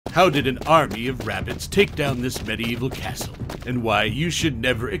how did an army of rabbits take down this medieval castle, and why you should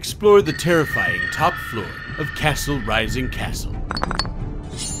never explore the terrifying top floor of Castle Rising Castle.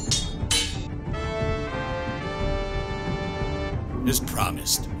 As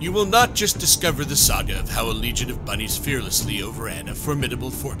promised, you will not just discover the saga of how a legion of bunnies fearlessly overran a formidable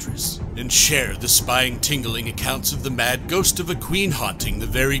fortress, and share the spine-tingling accounts of the mad ghost of a queen haunting the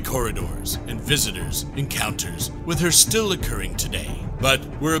very corridors and visitors' encounters with her still occurring today. But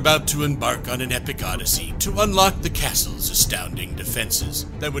we're about to embark on an epic odyssey to unlock the castle's astounding defenses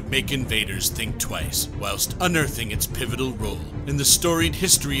that would make invaders think twice, whilst unearthing its pivotal role in the storied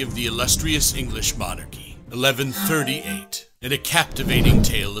history of the illustrious English monarchy. 1138. In a captivating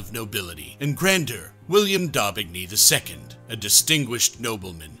tale of nobility and grandeur, William d'Aubigny II, a distinguished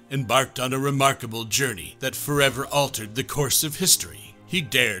nobleman, embarked on a remarkable journey that forever altered the course of history. He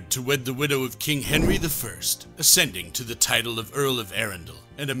dared to wed the widow of King Henry I, ascending to the title of Earl of Arundel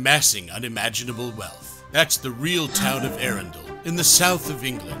and amassing unimaginable wealth. That's the real town of Arundel, in the south of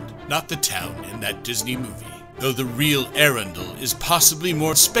England, not the town in that Disney movie. Though the real Arundel is possibly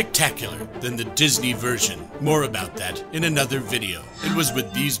more spectacular than the Disney version. More about that in another video. It was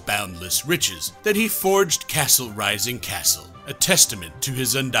with these boundless riches that he forged Castle Rising Castle, a testament to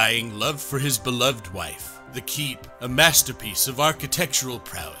his undying love for his beloved wife. The keep, a masterpiece of architectural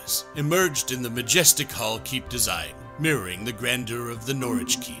prowess, emerged in the majestic hall keep design, mirroring the grandeur of the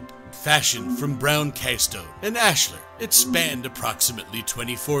Norwich Keep. Fashioned from brown castone and ashlar, it spanned approximately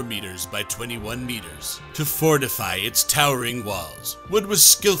 24 meters by 21 meters. To fortify its towering walls, wood was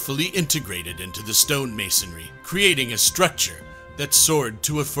skillfully integrated into the stone masonry, creating a structure that soared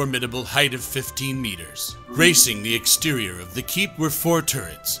to a formidable height of 15 meters. Gracing the exterior of the keep were 4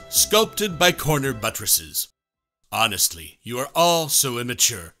 turrets, sculpted by corner buttresses. Honestly, you are all so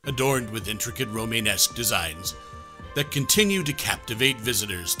immature, adorned with intricate Romanesque designs, that continue to captivate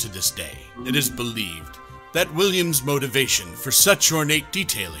visitors to this day. It is believed that William's motivation for such ornate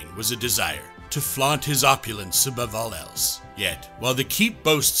detailing was a desire to flaunt his opulence above all else. Yet, while the keep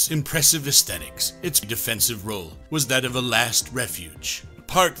boasts impressive aesthetics, its defensive role was that of a last refuge.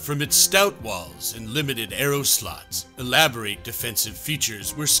 Apart from its stout walls and limited arrow slots, elaborate defensive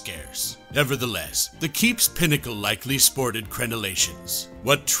features were scarce. Nevertheless, the keep's pinnacle likely sported crenellations.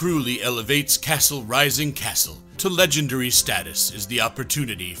 What truly elevates Castle Rising Castle to legendary status is the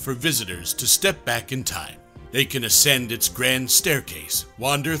opportunity for visitors to step back in time. They can ascend its grand staircase,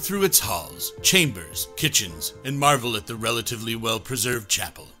 wander through its halls, chambers, kitchens, and marvel at the relatively well-preserved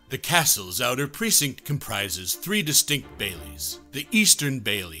chapel. The castle's outer precinct comprises 3 distinct baileys. The Eastern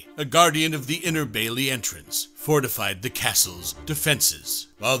Bailey, a guardian of the Inner Bailey entrance, fortified the castle's defenses.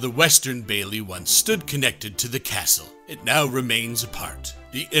 While the Western Bailey once stood connected to the castle, it now remains apart.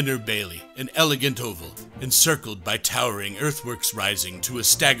 The Inner Bailey, an elegant oval, encircled by towering earthworks rising to a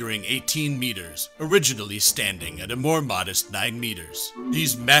staggering 18 meters, originally standing at a more modest 9 meters.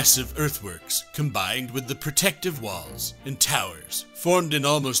 These massive earthworks, combined with the protective walls and towers, formed an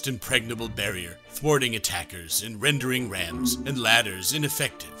almost impregnable barrier, thwarting attackers and rendering rams and ladders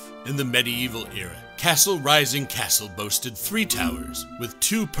ineffective. In the medieval era, Castle Rising Castle boasted 3 towers, with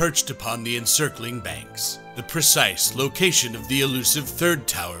 2 perched upon the encircling banks. The precise location of the elusive 3rd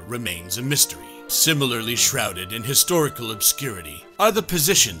tower remains a mystery. Similarly shrouded in historical obscurity are the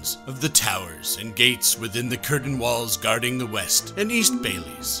positions of the towers and gates within the curtain walls guarding the West and East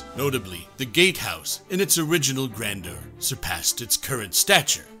Baileys. Notably, the gatehouse, in its original grandeur, surpassed its current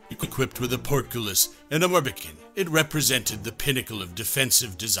stature. Equipped with a portcullis and a barbican, it represented the pinnacle of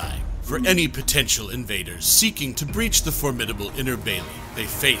defensive design. For any potential invaders seeking to breach the formidable Inner Bailey, they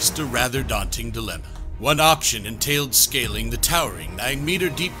faced a rather daunting dilemma. One option entailed scaling the towering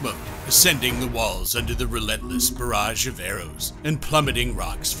 9-meter-deep moat, ascending the walls under the relentless barrage of arrows, and plummeting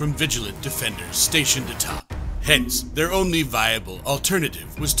rocks from vigilant defenders stationed atop. Hence, their only viable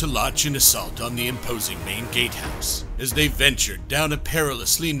alternative was to launch an assault on the imposing main gatehouse. As they ventured down a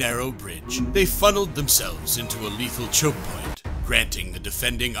perilously narrow bridge, they funneled themselves into a lethal choke point, granting the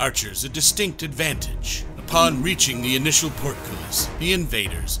defending archers a distinct advantage. Upon reaching the initial portcullis, the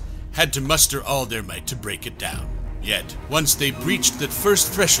invaders had to muster all their might to break it down. Yet, once they breached that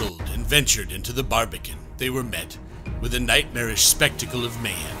first threshold and ventured into the barbican, they were met with a nightmarish spectacle of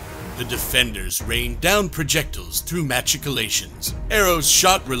mayhem. The defenders rained down projectiles through machicolations, arrows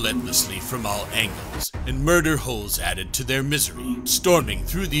shot relentlessly from all angles, and murder holes added to their misery. Storming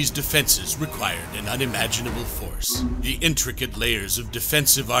through these defenses required an unimaginable force. The intricate layers of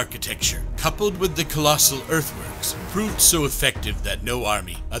defensive architecture, coupled with the colossal earthworks, proved so effective that no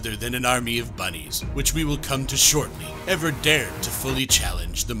army, other than an army of bunnies, which we will come to shortly, ever dared to fully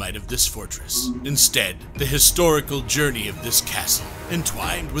challenge the might of this fortress. Instead, the historical journey of this castle,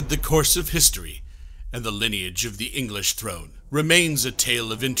 entwined with the course of history and the lineage of the English throne, remains a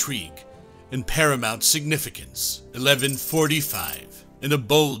tale of intrigue and paramount significance. 1145. In a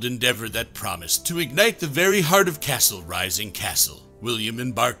bold endeavor that promised to ignite the very heart of Castle Rising Castle, William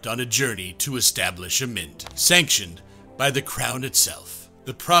embarked on a journey to establish a mint, sanctioned by the crown itself.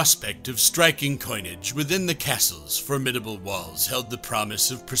 The prospect of striking coinage within the castle's formidable walls held the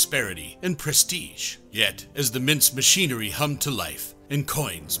promise of prosperity and prestige. Yet, as the mint's machinery hummed to life, and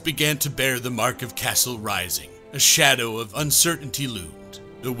coins began to bear the mark of Castle Rising, a shadow of uncertainty loomed.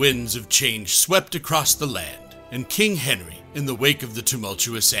 The winds of change swept across the land, and King Henry, in the wake of the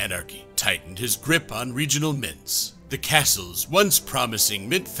tumultuous anarchy, tightened his grip on regional mints. The castle's once promising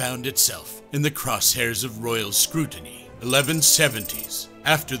mint found itself in the crosshairs of royal scrutiny. 1170s.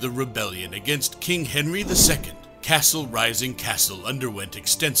 After the rebellion against King Henry II, Castle Rising Castle underwent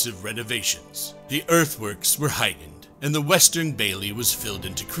extensive renovations. The earthworks were heightened, and the western bailey was filled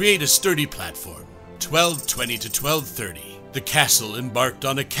in to create a sturdy platform. 1220 to 1230. The castle embarked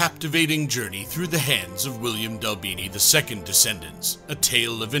on a captivating journey through the hands of William d'Albini II's descendants, a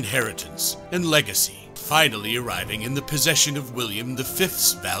tale of inheritance and legacy, finally arriving in the possession of William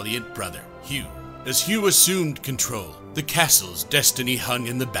V's valiant brother, Hugh. As Hugh assumed control, the castle's destiny hung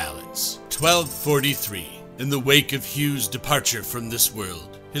in the balance. 1243. In the wake of Hugh's departure from this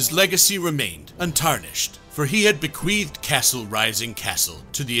world, his legacy remained untarnished, for he had bequeathed Castle Rising Castle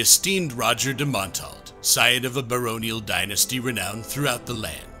to the esteemed Roger de Montalt, scion of a baronial dynasty renowned throughout the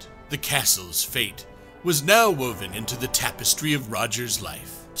land. The castle's fate was now woven into the tapestry of Roger's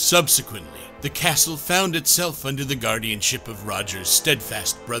life. Subsequently, the castle found itself under the guardianship of Roger's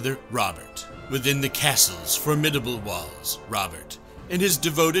steadfast brother, Robert. Within the castle's formidable walls, Robert and his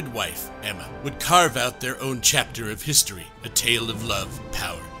devoted wife, Emma, would carve out their own chapter of history, a tale of love,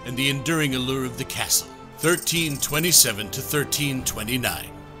 power, and the enduring allure of the castle. 1327 to 1329.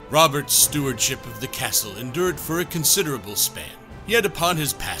 Robert's stewardship of the castle endured for a considerable span. Yet upon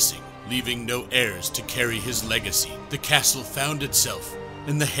his passing, leaving no heirs to carry his legacy, the castle found itself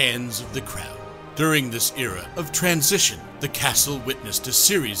in the hands of the crown. During this era of transition, the castle witnessed a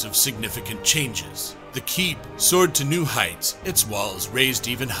series of significant changes. The keep soared to new heights, its walls raised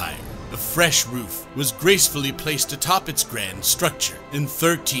even higher. A fresh roof was gracefully placed atop its grand structure in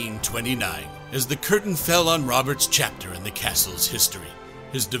 1329. As the curtain fell on Robert's chapter in the castle's history,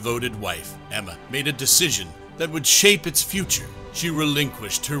 his devoted wife, Emma, made a decision that would shape its future. She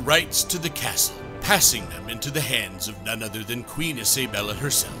relinquished her rights to the castle, passing them into the hands of none other than Queen Isabella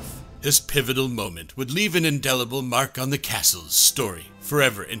herself. This pivotal moment would leave an indelible mark on the castle's story,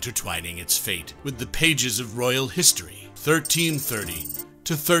 forever intertwining its fate with the pages of royal history. 1330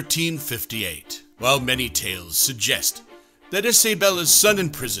 to 1358. While many tales suggest that Isabella's son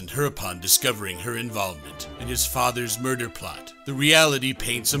imprisoned her upon discovering her involvement in his father's murder plot, the reality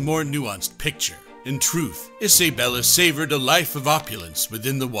paints a more nuanced picture. In truth, Isabella savored a life of opulence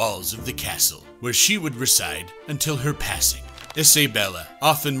within the walls of the castle, where she would reside until her passing. Isabella,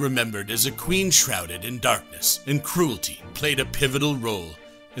 often remembered as a queen shrouded in darkness and cruelty, played a pivotal role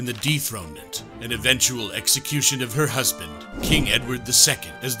in the dethronement and eventual execution of her husband, King Edward II.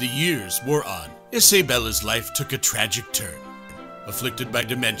 As the years wore on, Isabella's life took a tragic turn. Afflicted by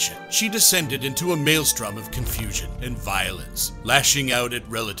dementia, she descended into a maelstrom of confusion and violence, lashing out at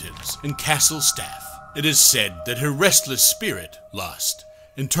relatives and castle staff. It is said that her restless spirit, lost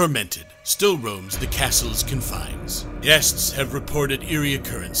and tormented, still roams the castle's confines. Guests have reported eerie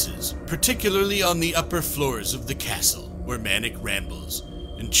occurrences, particularly on the upper floors of the castle, where manic rambles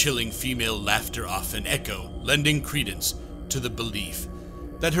and chilling female laughter often echo, lending credence to the belief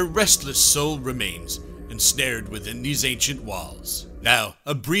that her restless soul remains ensnared within these ancient walls. Now,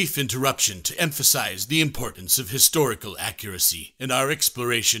 a brief interruption to emphasize the importance of historical accuracy in our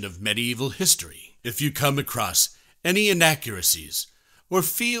exploration of medieval history. If you come across any inaccuracies, or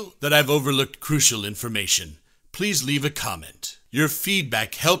feel that I've overlooked crucial information, please leave a comment. Your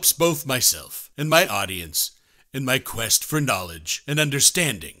feedback helps both myself and my audience in my quest for knowledge and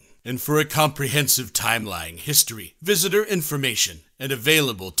understanding. And for a comprehensive timeline, history, visitor information, and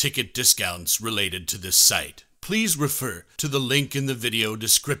available ticket discounts related to this site, please refer to the link in the video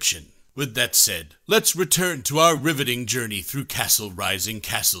description. With that said, let's return to our riveting journey through Castle Rising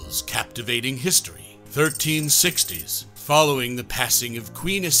Castle's captivating history. 1360s. Following the passing of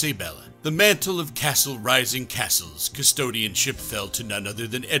Queen Isabella, the mantle of Castle Rising Castle's custodianship fell to none other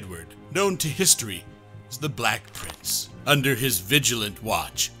than Edward, known to history as the Black Prince. Under his vigilant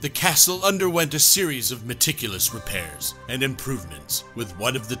watch, the castle underwent a series of meticulous repairs and improvements, with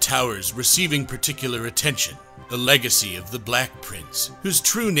one of the towers receiving particular attention. The legacy of the Black Prince, whose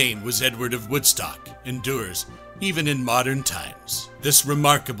true name was Edward of Woodstock, endures even in modern times. This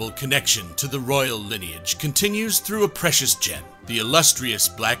remarkable connection to the royal lineage continues through a precious gem, the illustrious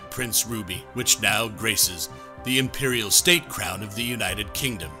Black Prince ruby, which now graces the imperial state crown of the United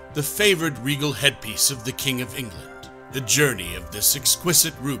Kingdom, the favored regal headpiece of the King of England. The journey of this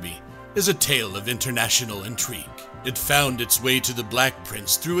exquisite ruby is a tale of international intrigue. It found its way to the Black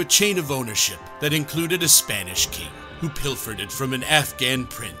Prince through a chain of ownership that included a Spanish king, who pilfered it from an Afghan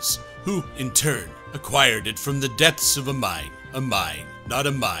prince, who, in turn, acquired it from the depths of a mine, not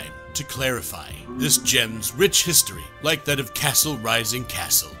a mime. To clarify, this gem's rich history, like that of Castle Rising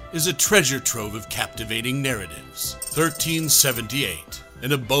Castle, is a treasure trove of captivating narratives. 1378.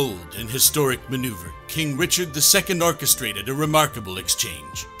 In a bold and historic maneuver, King Richard II orchestrated a remarkable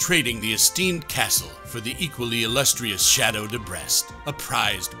exchange, trading the esteemed castle for the equally illustrious Chateau de Brest, a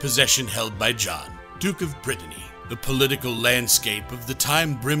prized possession held by John, Duke of Brittany. The political landscape of the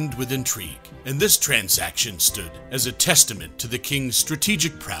time brimmed with intrigue, and this transaction stood as a testament to the king's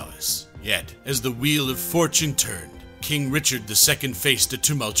strategic prowess. Yet, as the wheel of fortune turned, King Richard II faced a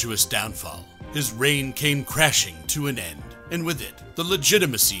tumultuous downfall. His reign came crashing to an end, and with it, the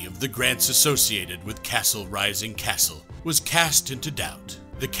legitimacy of the grants associated with Castle Rising Castle was cast into doubt.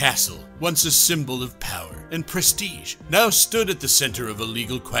 The castle, once a symbol of power and prestige, now stood at the center of a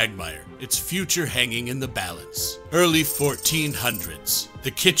legal quagmire, its future hanging in the balance. Early 1400s,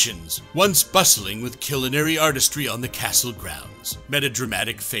 the kitchens, once bustling with culinary artistry on the castle grounds, met a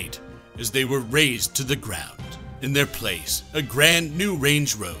dramatic fate as they were razed to the ground. In their place, a grand new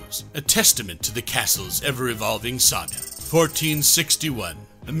range rose, a testament to the castle's ever-evolving saga. 1461.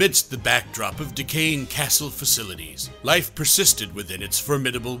 Amidst the backdrop of decaying castle facilities, life persisted within its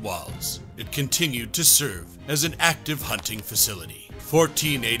formidable walls. It continued to serve as an active hunting facility.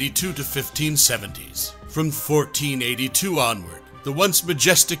 1482 to 1570s. From 1482 onward, the once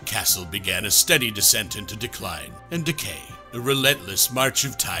majestic castle began a steady descent into decline and decay. The relentless march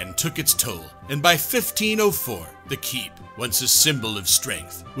of time took its toll, and by 1504, the keep, once a symbol of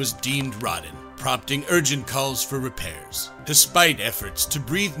strength, was deemed rotten, prompting urgent calls for repairs. Despite efforts to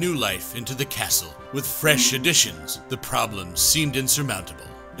breathe new life into the castle with fresh additions, the problems seemed insurmountable.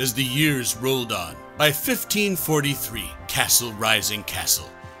 As the years rolled on, by 1543, Castle Rising Castle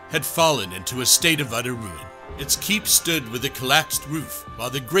had fallen into a state of utter ruin. Its keep stood with a collapsed roof, while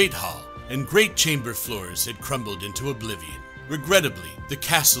the Great Hall and great chamber floors had crumbled into oblivion. Regrettably, the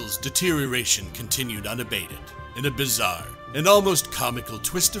castle's deterioration continued unabated. In a bizarre and almost comical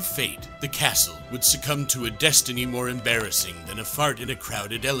twist of fate, the castle would succumb to a destiny more embarrassing than a fart in a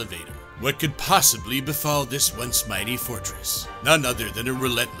crowded elevator. What could possibly befall this once mighty fortress? None other than a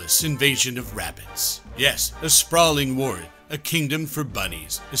relentless invasion of rabbits. Yes, a sprawling ward, a kingdom for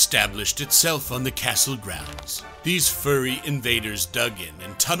bunnies, established itself on the castle grounds. These furry invaders dug in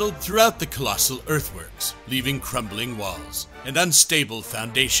and tunneled throughout the colossal earthworks, leaving crumbling walls and unstable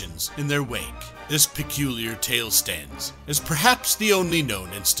foundations in their wake. This peculiar tale stands as perhaps the only known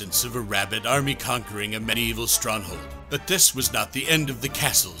instance of a rabbit army conquering a medieval stronghold. But this was not the end of the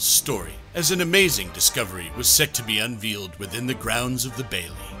castle's story, as an amazing discovery was set to be unveiled within the grounds of the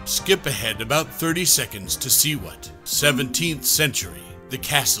Bailey. Skip ahead about 30 seconds to see what. 17th century, the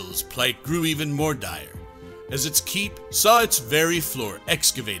castle's plight grew even more dire, as its keep saw its very floor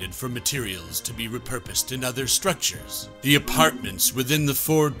excavated for materials to be repurposed in other structures. The apartments within the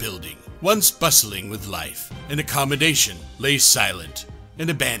fort building, once bustling with life and accommodation, lay silent and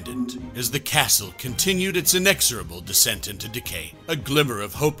abandoned as the castle continued its inexorable descent into decay. A glimmer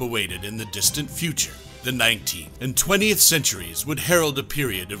of hope awaited in the distant future. The 19th and 20th centuries would herald a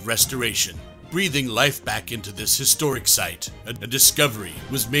period of restoration, breathing life back into this historic site. A discovery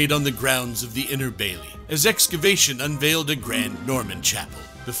was made on the grounds of the Inner Bailey, as excavation unveiled a grand Norman chapel.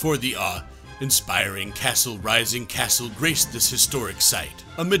 Before the awe-inspiring Castle Rising Castle graced this historic site,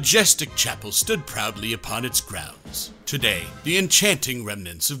 a majestic chapel stood proudly upon its grounds. Today, the enchanting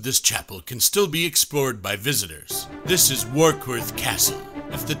remnants of this chapel can still be explored by visitors. This is Warkworth Castle,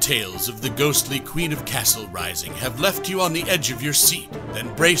 If the tales of the ghostly Queen of Castle Rising have left you on the edge of your seat,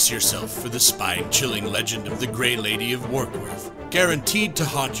 then brace yourself for the spine-chilling legend of the Grey Lady of Warkworth, guaranteed to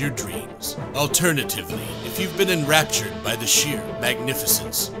haunt your dreams. Alternatively, if you've been enraptured by the sheer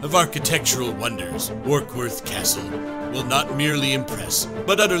magnificence of architectural wonders, Warkworth Castle will not merely impress,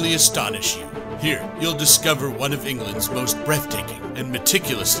 but utterly astonish you. Here, you'll discover one of England's most breathtaking and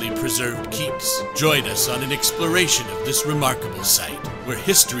meticulously preserved keeps. Join us on an exploration of this remarkable site, where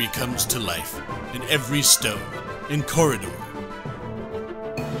history comes to life in every stone, in corridors,